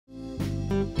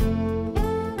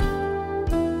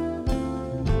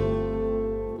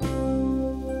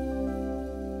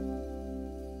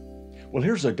Well,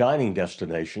 here's a dining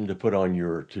destination to put on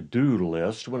your to-do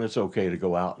list when it's okay to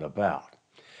go out and about.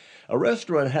 A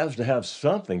restaurant has to have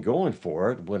something going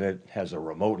for it when it has a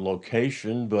remote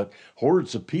location, but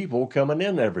hordes of people coming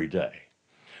in every day.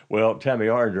 Well, Tammi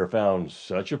Arender found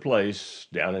such a place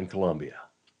down in Columbia.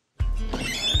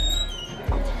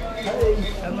 Hey,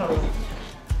 hello.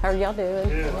 How are y'all doing?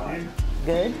 Good. You?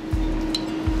 Good.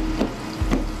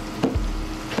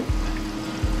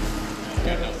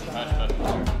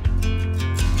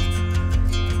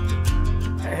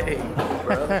 Hey,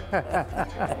 brother.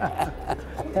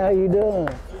 How you doing?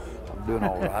 I'm doing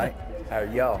all right. How are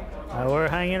y'all? We're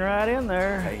hanging right in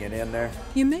there. Hanging in there?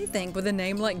 You may think with a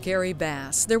name like Gary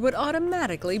Bass, there would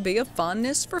automatically be a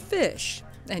fondness for fish.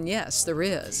 And yes, there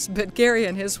is. But Gary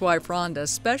and his wife Rhonda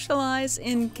specialize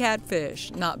in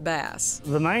catfish, not bass.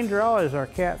 The main draw is our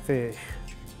catfish.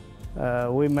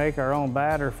 We make our own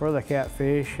batter for the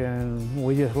catfish, and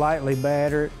we just lightly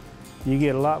batter it. You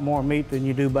get a lot more meat than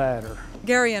you do batter.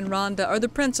 Gary and Rhonda are the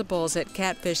principals at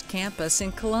Catfish Campus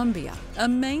in Columbia, a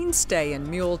mainstay in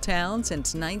Muletown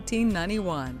since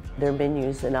 1991. Their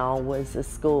menus and all was a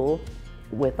school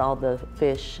with all the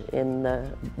fish in the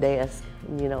desk,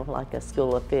 you know, like a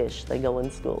school of fish. They go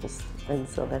in schools, and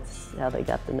so that's how they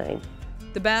got the name.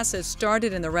 The Basses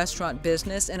started in the restaurant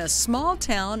business in a small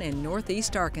town in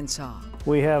northeast Arkansas.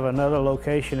 We have another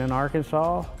location in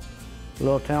Arkansas, a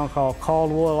little town called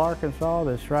Caldwell, Arkansas,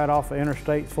 that's right off of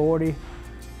Interstate 40.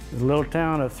 A little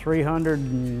town of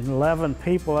 311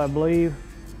 people, I believe,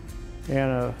 and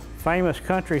a famous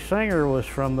country singer was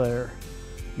from there,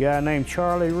 a guy named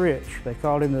Charlie Rich. They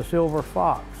called him the Silver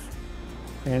Fox,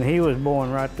 and he was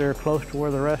born right there close to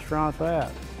where the restaurant's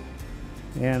at.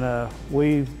 And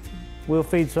we'll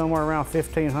feed somewhere around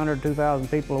 1,500, 2,000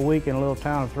 people a week in a little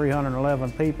town of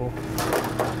 311 people.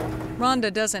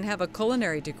 Rhonda doesn't have a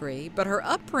culinary degree, but her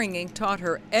upbringing taught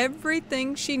her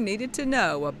everything she needed to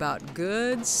know about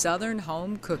good Southern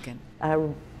home cooking. I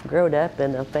grew up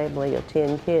in a family of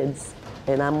 10 kids,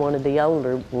 and I'm one of the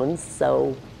older ones,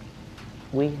 so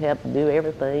we have to do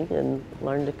everything and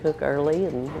learn to cook early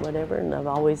and whatever, and I've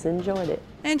always enjoyed it.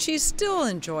 And she still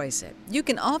enjoys it. You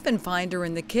can often find her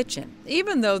in the kitchen,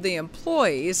 even though the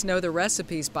employees know the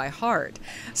recipes by heart.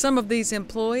 Some of these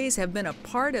employees have been a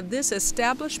part of this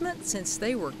establishment since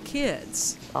they were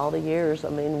kids. All the years, I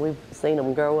mean, we've seen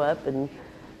them grow up, and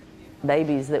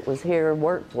babies that was here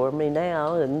work for me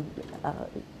now, and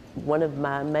one of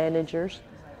my managers,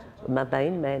 my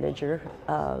main manager,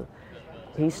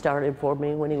 he started for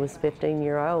me when he was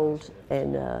 15-year-old,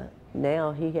 and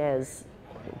now he has,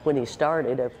 when he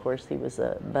started, of course, he was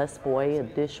a busboy, a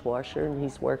dishwasher, and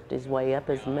he's worked his way up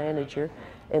as a manager,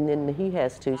 and then he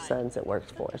has 2 sons that works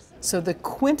for us. So the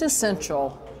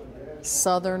quintessential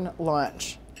Southern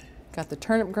lunch. Got the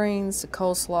turnip greens, the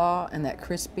coleslaw, and that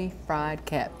crispy fried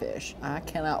catfish. I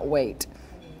cannot wait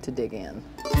to dig in.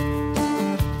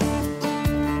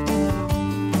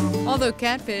 Although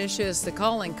catfish is the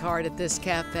calling card at this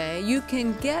cafe, you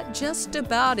can get just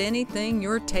about anything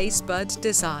your taste buds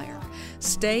desire.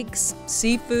 Steaks,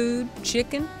 seafood,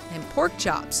 chicken, and pork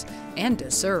chops, and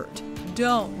dessert.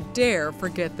 Don't dare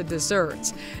forget the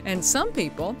desserts. And some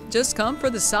people just come for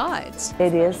the sides.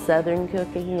 It is Southern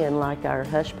cooking, and like our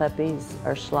hush puppies,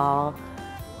 our slaw,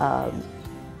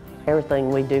 everything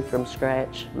we do from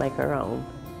scratch, make our own.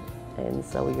 And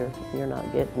so you're not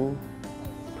getting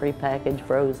prepackaged,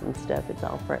 frozen stuff, it's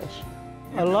all fresh.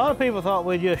 A lot of people thought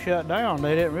we just shut down.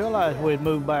 They didn't realize we'd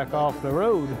moved back off the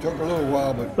road. It took a little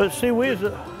while, but see, we was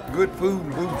good food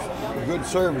and good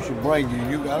service will bring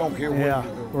you. I don't care where you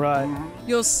go. Right.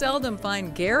 You'll seldom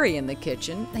find Gary in the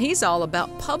kitchen. He's all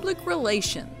about public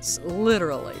relations,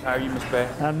 literally. How are you, Miss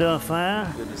Bass? I'm doing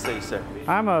fine. Good to see you, sir.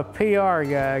 I'm a PR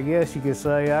guy, I guess you could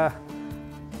say.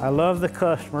 I love the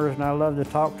customers, and I love to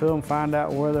talk to them, find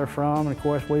out where they're from. And of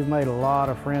course, we've made a lot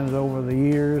of friends over the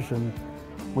years, and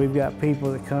we've got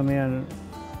people that come in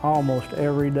almost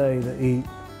every day to eat.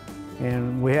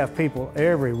 And we have people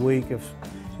every week.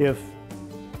 If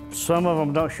some of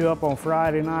them don't show up on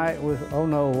Friday night with, oh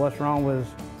no, what's wrong with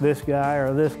this guy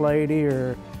or this lady,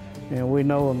 or, you know, we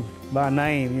know them by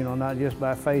name, you know, not just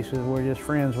by faces. We're just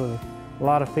friends with a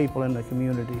lot of people in the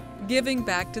community. Giving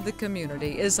back to the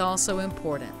community is also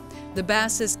important. The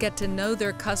Basses get to know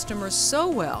their customers so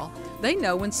well, they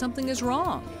know when something is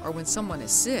wrong or when someone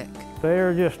is sick.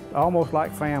 They're just almost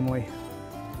like family.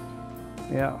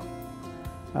 Yeah.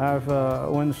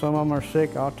 When some of them are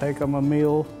sick, I'll take them a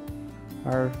meal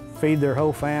or feed their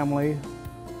whole family.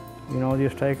 You know,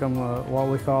 just take them what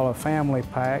we call a family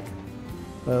pack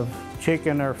of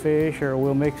chicken or fish, or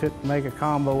we'll mix it, make a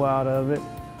combo out of it.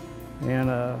 And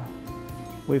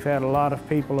we've had a lot of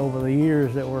people over the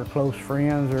years that were close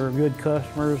friends or good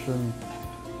customers, and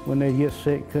when they'd get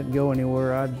sick, couldn't go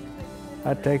anywhere,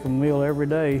 I'd take them a meal every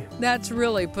day. That's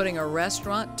really putting a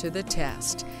restaurant to the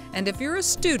test. And if you're a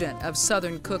student of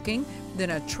Southern cooking, then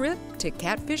a trip to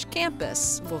Catfish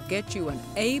Campus will get you an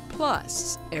A+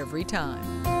 every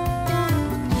time.